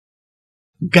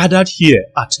Gathered here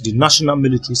at the National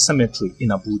Military Cemetery in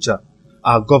Abuja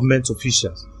are government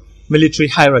officials, military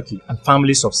hierarchy and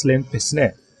families of slain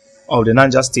personnel of the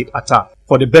Niger State attack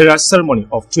for the burial ceremony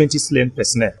of 20 slain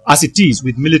personnel. As it is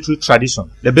with military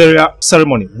tradition, the burial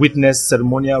ceremony witnessed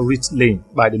ceremonial wreath laying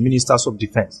by the Ministers of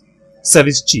Defense,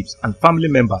 service chiefs and family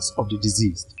members of the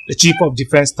deceased. The Chief of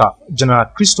Defense Staff, General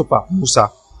Christopher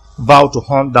Musa, vowed to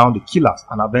hunt down the killers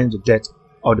and avenge the death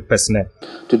of the personnel.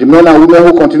 To the men and women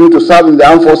who continue to serve in the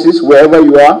armed forces, wherever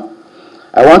you are,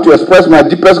 I want to express my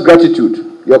deepest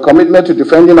gratitude. Your commitment to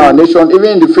defending our nation, even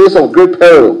in the face of great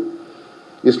peril,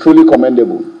 is truly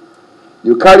commendable.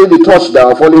 You carry the torch that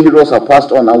our fallen heroes have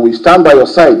passed on, and we stand by your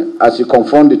side as you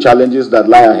confront the challenges that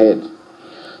lie ahead.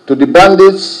 To the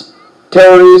bandits,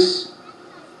 terrorists,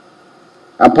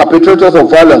 and perpetrators of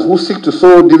violence who seek to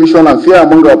sow division and fear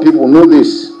among our people, know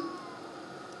this: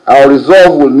 our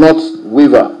resolve will not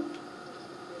waver.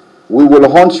 We will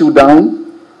hunt you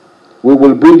down, we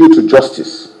will bring you to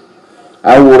justice,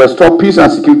 and we will restore peace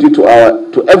and security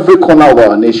to every corner of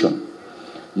our nation.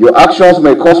 Your actions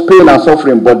may cause pain and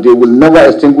suffering, but they will never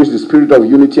extinguish the spirit of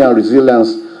unity and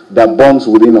resilience that burns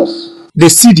within us. The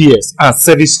CDS and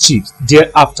service chiefs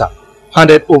thereafter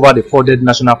handed over the folded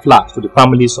national flags to the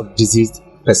families of deceased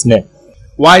personnel.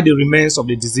 While the remains of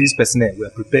the deceased personnel were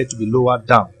prepared to be lowered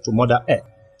down to Mother Earth,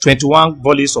 21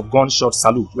 volleys of gunshot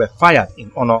salute were fired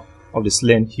in honor of the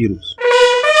slain heroes.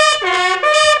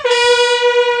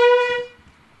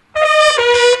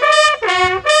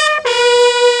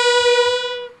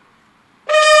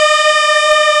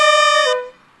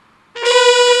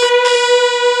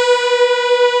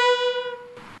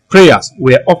 Prayers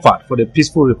were offered for the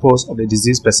peaceful repose of the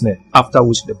deceased personnel, after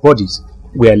which the bodies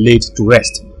were laid to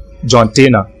rest. John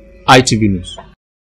Taylor, ITV News.